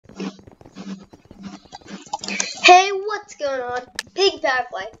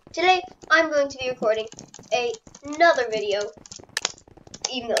Firefly. Today I'm going to be recording another video,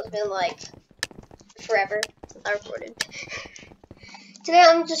 even though it's been like forever since I recorded. Today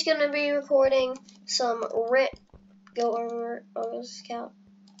I'm just gonna be recording some Go over Scout.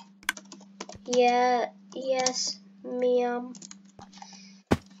 Yeah, yes, ma'am.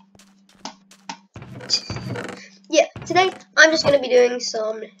 Yeah, today I'm just gonna be doing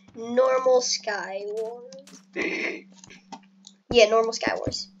some normal Skywars. Yeah, normal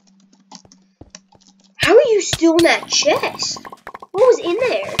Skywars. How are you still in that chest? What was in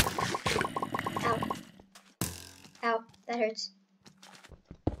there? Ow. Ow, that hurts.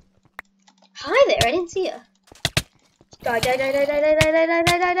 Hi there, I didn't see ya. Die. Got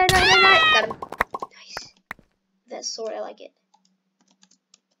him. Nice. That sword, I like it.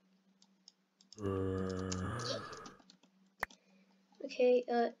 Okay,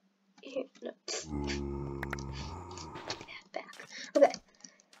 here, no. Back. Okay.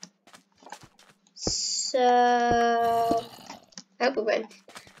 So, I hope we win.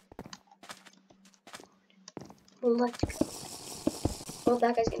 Let's go. Oh,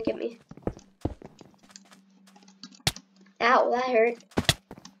 that guy's gonna get me. Ow, that hurt.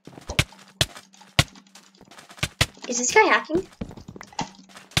 Is this guy hacking?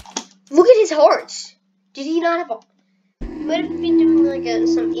 Look at his hearts. Did he not have a... He might have been doing like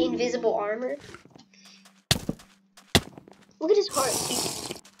some invisible armor. Look at his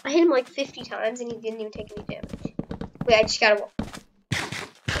hearts. I hit him like 50 times and he didn't even take any damage. Wait, I just gotta...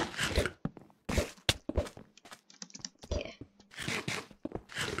 Okay.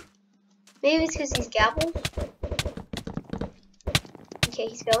 Maybe it's because he's gabbled. Okay,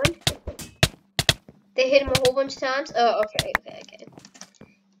 he's going. They hit him a whole bunch of times. Oh, okay.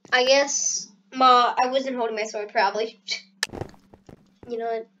 I guess I wasn't holding my sword, probably. You know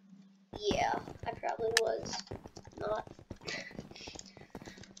what? Yeah, I probably was not.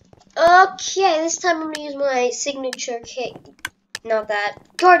 Okay, this time I'm gonna use my signature kit. Not that.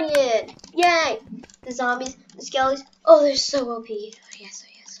 Guardian! Yay! The zombies, the skellies. Oh, they're so OP. Oh, yes.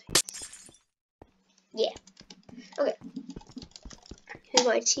 Yeah. Okay. Here's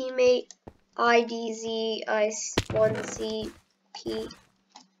my teammate. IDZ, I1CP.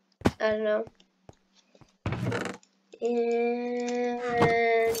 I don't know. And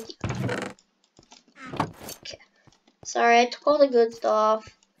okay. Sorry, I took all the good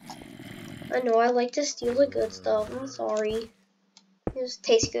stuff. I know I like to steal the good stuff. I'm sorry. It just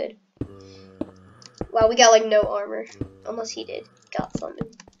tastes good. Wow, we got like no armor. Unless he did. Got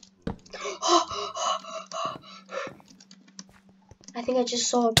something. I think I just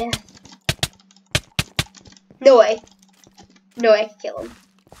saw death. No way. No way I can kill him.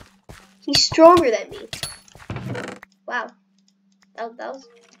 He's stronger than me. Wow. That was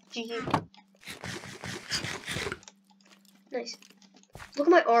GG. Nice. Look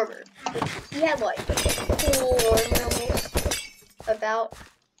at my armor. He had like full armor almost. About.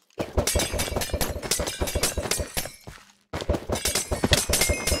 Yeah.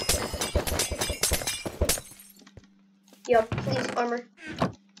 Yo, please, armor.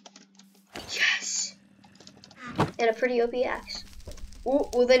 Yes! And a pretty OP axe. Ooh,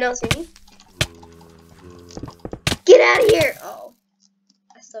 will they not see me? Get out of here! Oh.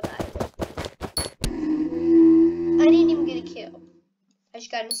 I still died. I didn't even get a kill. I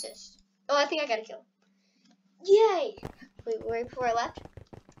just got an assist. Oh, I think I got a kill. Yay! Wait, right before I left?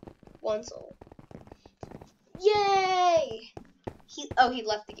 One soul. Yay! He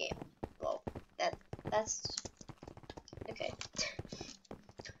left the game. Well, that's okay.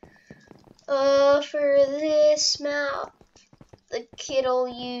 For this map, the kit I'll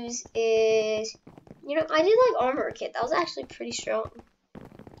use is, you know, I did like armor kit. That was actually pretty strong.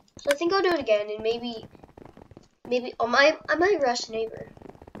 So I think I'll do it again, and maybe I might rush neighbor.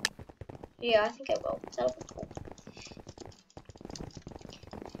 Yeah, I think I will. That'll be cool.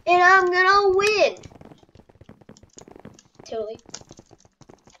 And I'm gonna win. Totally.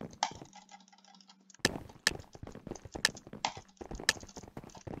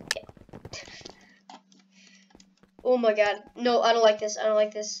 Okay. Oh my god. No, I don't like this.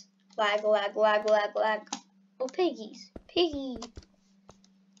 Lag. Oh, piggies. Piggy.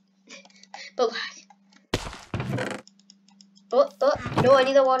 But lag. Oh, no, I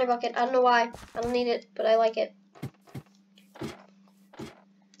need the water bucket. I don't know why. I don't need it, but I like it.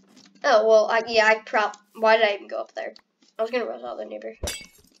 Oh, well, why did I even go up there? I was gonna rush out their neighbor.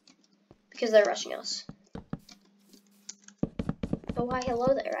 Because they're rushing us. Oh, why,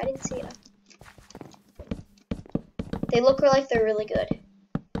 hello there. I didn't see you. They look like they're really good.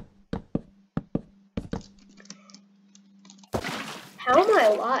 How am I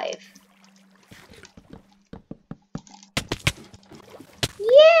alive?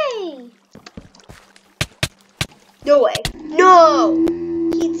 Yay! No way. No!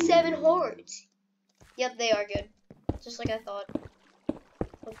 He had 7 hearts. Yep, they are good. Just like I thought.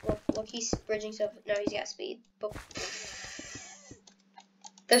 Look, he's bridging so... No, he's got speed. But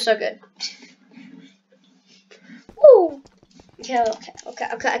they're so good. Woo!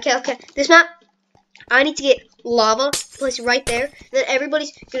 Okay. This map, I need to get lava placed right there. And then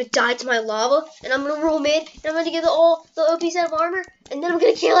everybody's gonna die to my lava. And I'm gonna roll mid. And I'm gonna get all the OP set of armor. And then I'm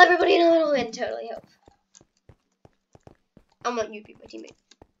gonna kill everybody and I'm gonna win. Totally hope. I'm gonna UP my teammate.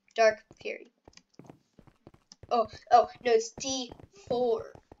 Dark Fury. Oh, no, it's D4.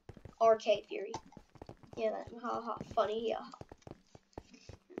 RK Fury. Yeah, that, haha, funny, yeah.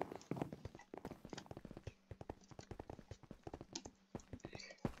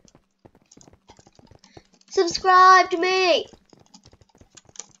 Subscribe to me!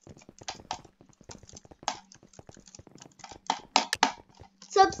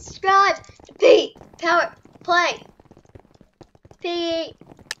 Subscribe to P Power Play. P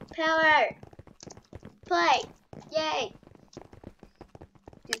Power Play. Yay!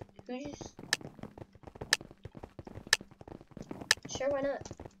 Dude, who just... Sure, why not?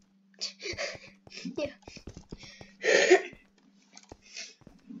 Yeah.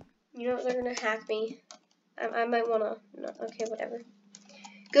 You know what? They're gonna hack me. I might wanna... No, okay, whatever.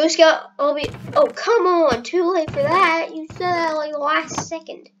 Go Scout, I'll be... Oh, come on! Too late for that! You said that like the last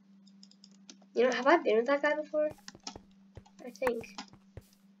second. You know, have I been with that guy before? I think.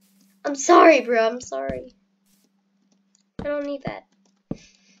 I'm sorry, bro. I'm sorry. I don't need that. I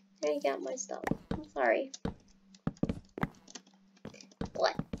already got my stuff. I'm sorry.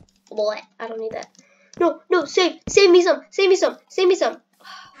 What? I don't need that. No, save me some.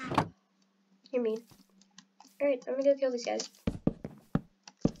 You're mean. Alright, I'm gonna go kill these guys.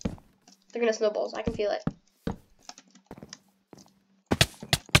 They're gonna snowballs. I can feel it.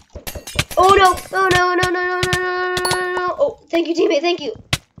 Oh no! No! Oh, thank you, teammate. Thank you.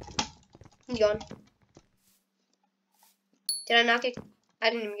 He's gone. Did I not get? I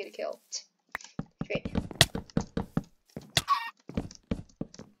didn't even get a kill. Great.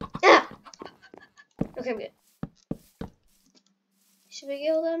 Ah! Okay, I'm good. Should we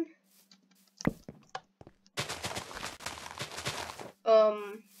kill them?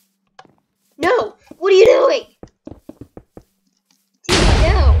 No! What are you doing?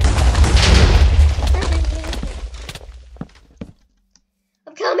 No!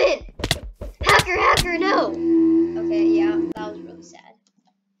 I'm coming! Hacker, no! Okay, yeah, that was really sad.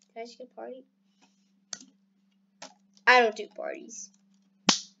 Can I just get a party? I don't do parties.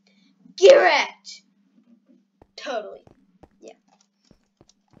 Get wrecked! Totally. Yeah.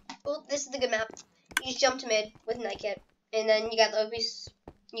 Well, this is the good map. You just jump to mid with Nightcat, and then you got the OP,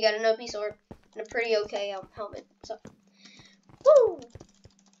 you got an OP sword and a pretty okay helmet. So, woo!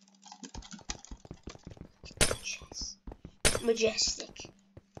 Chest. Majestic.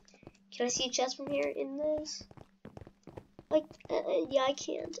 Can I see a chest from here in this? Like, yeah, I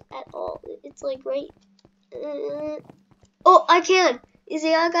can't at all. It's like right. Oh, I can. Is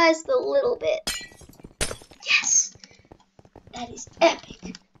the other guy's the little bit? Yes. That is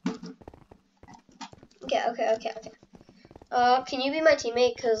epic. Okay. Can you be my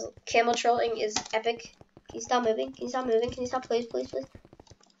teammate? Cause camel trolling is epic. Can you stop moving? Can you stop, please?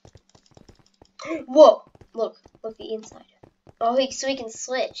 Whoa! Look the inside. Oh, so we can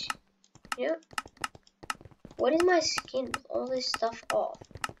switch. Yeah. What is my skin with all this stuff off?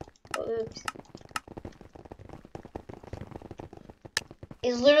 Oh, oops.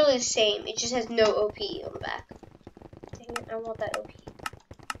 It's literally the same. It just has no OP on the back. Dang it, I want that OP.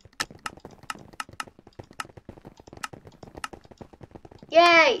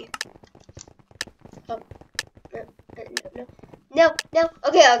 Yay! Oh, no.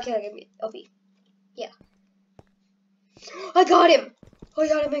 Okay, OP. Yeah. I got him! I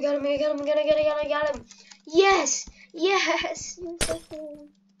got him. Yes! You're so cool.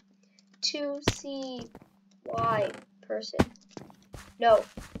 2CY person. No,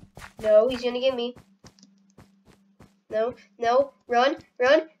 he's gonna get me. No, run.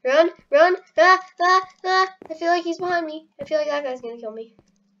 Ah. I feel like he's behind me. I feel like that guy's gonna kill me.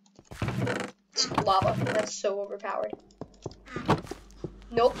 Lava, that's so overpowered.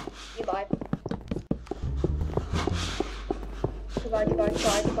 Nope, goodbye. Goodbye.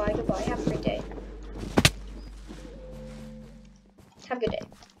 Have a great day. Have a good day.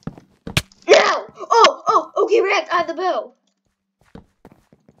 Now! Oh, okay, wrecked. I have the bow.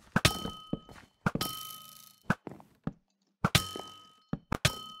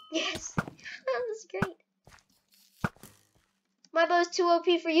 Yes, that was great. My bow's too OP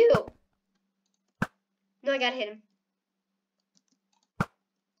for you. No, I gotta hit him.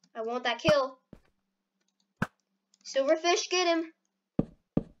 I want that kill. Silverfish, get him.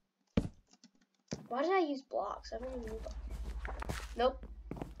 Why did I use blocks? I don't even know. Nope.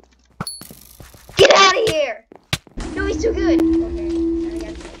 Get out of here! No, he's too good.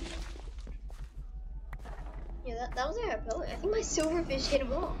 Okay, yeah, that was their opponent. I think my silverfish hit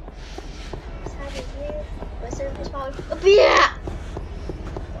him off. What's happening here? My silverfish probably. Oh, yeah!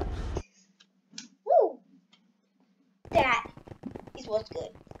 Woo! That is what's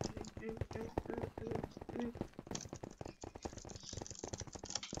good.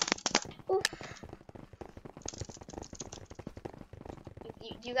 Oof.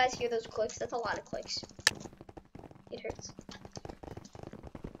 Do you guys hear those clicks? That's a lot of clicks. It hurts.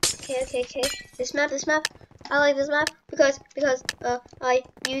 Okay. This map. I like this map because I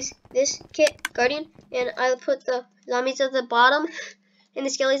use this kit, Guardian, and I put the zombies at the bottom and the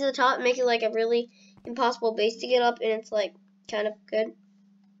skellies at the top and make it like a really impossible base to get up, and it's like kind of good.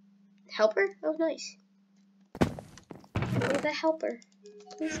 Helper? Oh, nice. Where's the helper?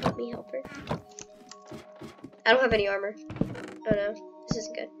 Please help me, helper. I don't have any armor. Oh no, this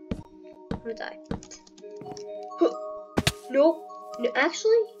isn't good. I'm gonna die. Nope. No,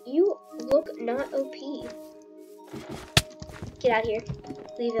 actually, you look not OP. Get out of here.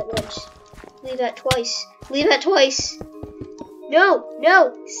 Leave it once. Leave that twice. Leave that twice. No!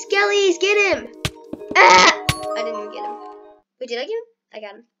 Skellies, get him! Ah! I didn't even get him. Wait, did I get him? I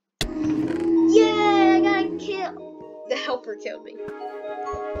got him. Yeah, I got a kill. The helper killed me.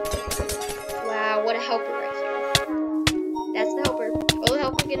 Wow, what a helper right here. That's the helper. Oh, the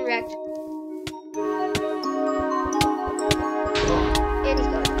helper getting wrecked. And he's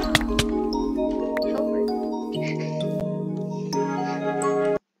gone. Helper.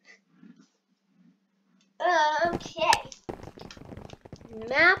 Okay.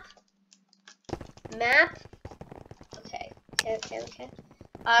 Map. Okay.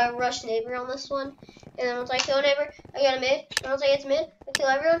 I rush neighbor on this one, and then once I kill neighbor, I get a mid. And once I get to mid, I kill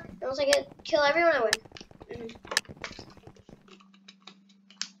everyone. And once I kill everyone, I win.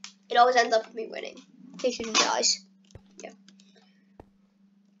 It always ends up with me winning. In case you guys. Yeah.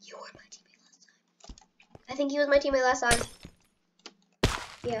 You were my teammate last time. I think he was my teammate last time.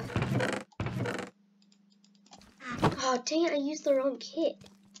 Yeah. Oh dang it! I used the wrong kit.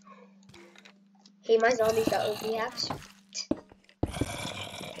 Hey, my zombies got OP hacks.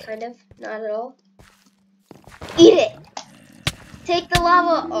 Kind of, not at all. Eat it! Take the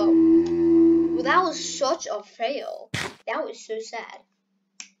lava! Oh. Well, that was such a fail. That was so sad.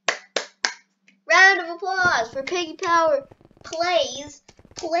 Round of applause for Piggy Power plays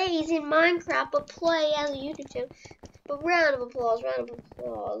in Minecraft, but play as a YouTube channel. But round of applause.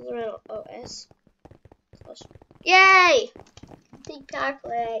 Oh, S. Yay! Piggy Power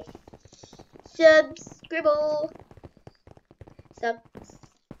play. Subscribble.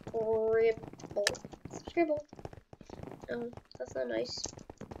 That's not nice.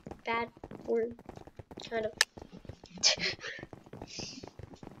 Bad word. Kind of.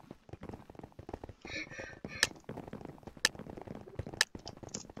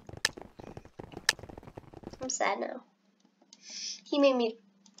 I'm sad now. He made me.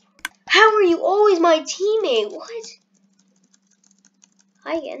 How are you always my teammate? What?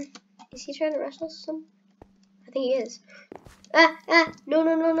 Hi again. Is he trying to wrestle some? I think he is. No.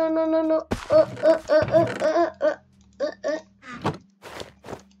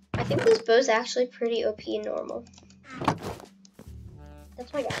 I think this bow's actually pretty OP and normal.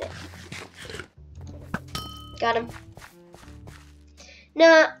 That's why I got it. Got him.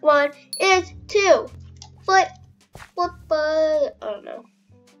 Not one, it's two. Flip, I don't know.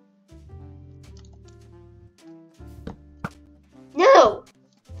 No!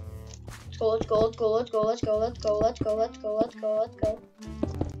 Let's go.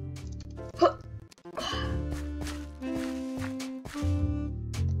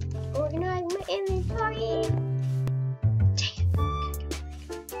 Organize my inventory. Dang it.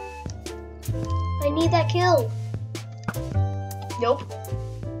 I need that kill. Nope.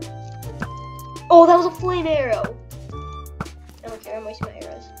 Oh, that was a flame arrow. I don't care, I'm wasting my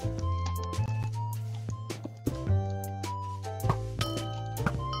arrows.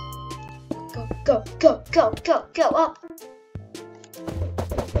 Go up.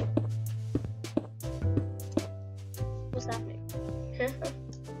 What's happening?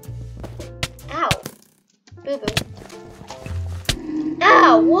 Ow. Boo boo.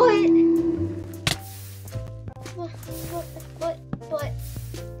 Ow, what? What?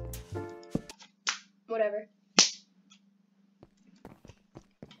 Whatever.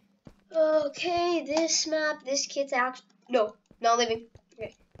 Okay, this map, this kit's actually, no, not leaving.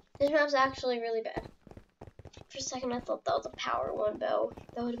 Okay. This map's actually really bad. For a second, I thought that was a power one bow.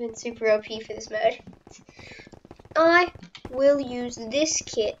 That would have been super OP for this mode. I will use this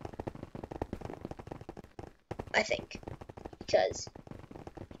kit, I think, because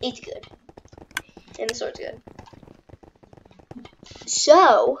it's good. And the sword's good.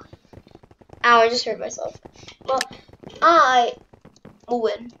 So, ow, I just hurt myself. Well, I will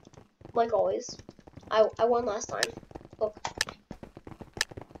win, like always. I won last time. Look.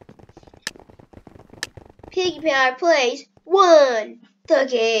 Piggy Pie Plays won the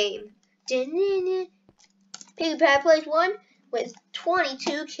game. Piggy Pie Plays won with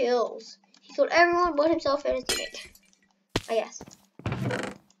 22 kills. He killed everyone but himself and his teammate. I guess.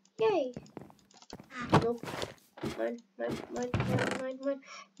 Yay. Nope. Mine. Not yours.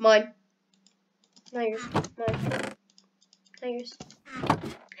 Mine. Not yours.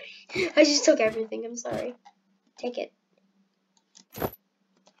 I just took everything. I'm sorry. Take it.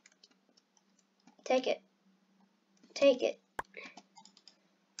 Take it. Take it.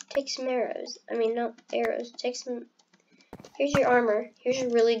 Take some arrows. I mean, not arrows. Take some. Here's your armor. Here's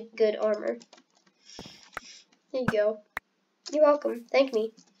your really good armor. There you go. You're welcome. Thank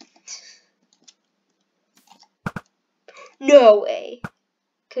me. No way.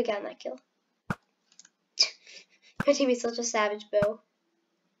 Could have gotten that kill. My team is such a savage bow.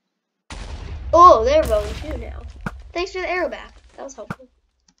 Oh, they're bowing too now. Thanks for the arrow back. That was helpful.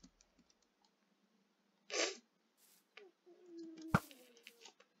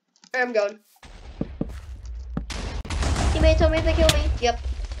 I'm going. Teammate told me to kill me. Yep.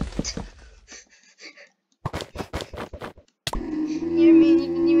 You mean you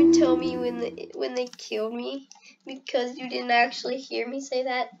didn't even tell me when they killed me because you didn't actually hear me say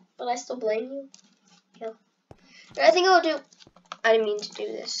that, but I still blame you. Yeah. I think I'll do. I didn't mean to do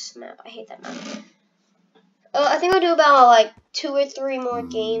this map. I hate that map. I think I'll do about like 2 or 3 more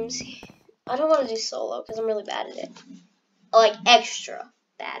games. I don't want to do solo because I'm really bad at it. Like extra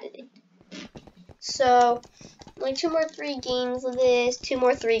bad at it. So like 2 more 3 games of this. 2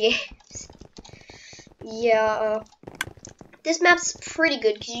 more 3 games. Yeah. This map's pretty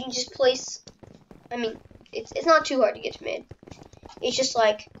good because you can just place. I mean, it's not too hard to get to mid. It's just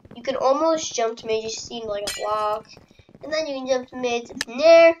like you can almost jump to mid. You just need like a block. And then you can jump to mid from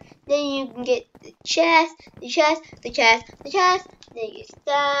there. Then you can get the chest, the chest, the chest, the chest. Then you get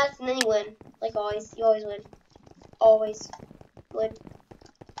stats, and then you win. Like always, you always win. Always win.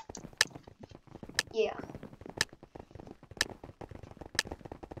 Yeah.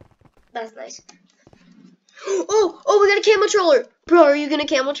 That's nice. Oh, we got a camel troller. Bro, are you gonna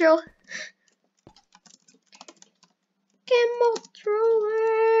camel troll? Camel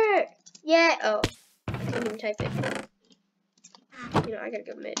troller. Yeah. Oh, I didn't even type it. You know, I gotta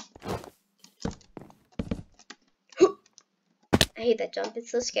go mid. I hate that jump.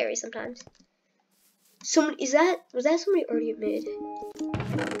 It's so scary sometimes. Was that somebody already at mid?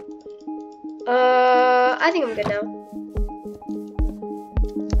 I think I'm good now.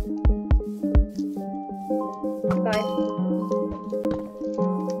 Goodbye.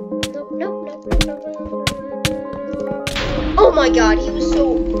 No. Oh my god, he was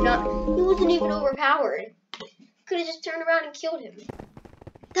so he wasn't even overpowered. Could have just turned around and killed him.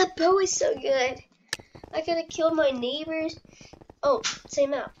 That bow is so good. I could have killed my neighbors. Oh,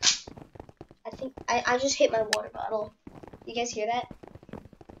 same map. I think I just hit my water bottle. You guys hear that?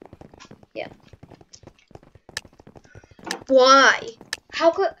 Yeah. Why?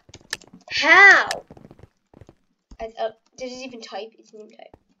 How? Did it even type? It didn't even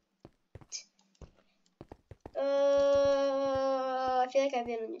type. I feel like I've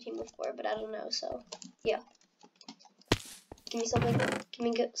been on your team before, but I don't know. So, yeah. Give me something. Give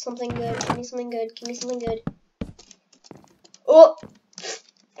me something good. Give me something good. Give me something good. Oh!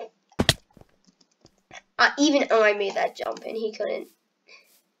 Even I made that jump and he couldn't.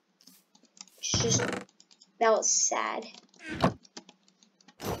 It's just, that was sad.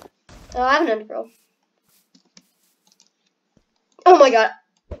 Oh, I have an underpearl. Oh my god.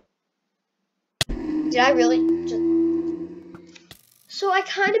 Did I really just... So I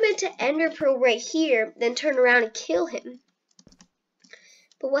kind of meant to ender pearl right here, then turn around and kill him.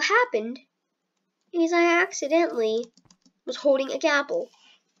 But what happened is I accidentally was holding a gapple.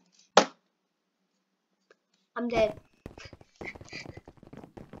 I'm dead.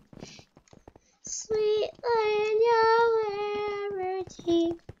 Sweet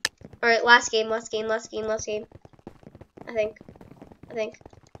liberty. Alright, last game. I think.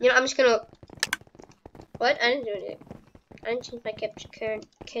 You know, I'm just gonna... What? I didn't do anything. I didn't change my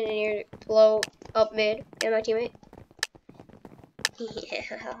cannoneer to blow up mid and my teammate.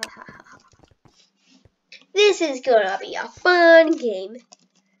 Yeah. This is gonna be a fun game.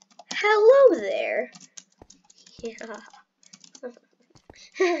 Hello there.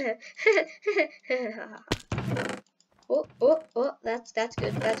 Oh, that's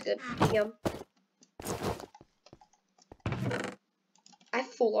good. That's good. Yum. I have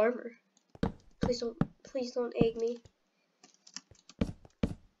full armor. Please don't egg me.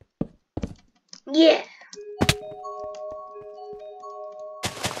 Yeah.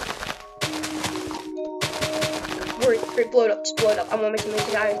 Hurry, blow it up. Just blow it up. I want my teammates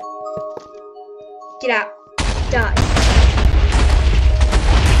to die. Get out. Die.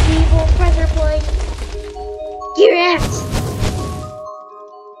 Evil pressure plane. Get out.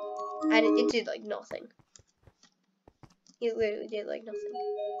 It did like nothing. It literally did like nothing.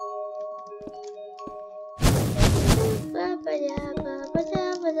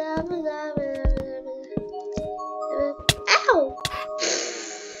 Ow!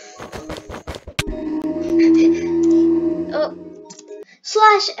 Oh.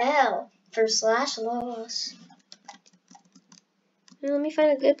 /L for /loss. Let me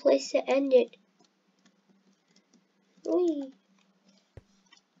find a good place to end it. Whee.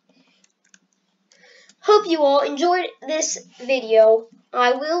 Hope you all enjoyed this video.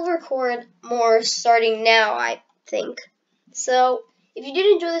 I will record more starting now, I think. So, if you did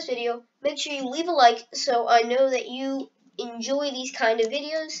enjoy this video, make sure you leave a like so I know that you enjoy these kind of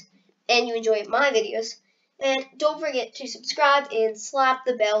videos and you enjoy my videos. And don't forget to subscribe and slap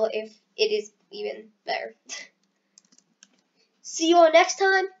the bell if it is even better. See you all next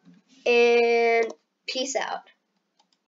time, and peace out.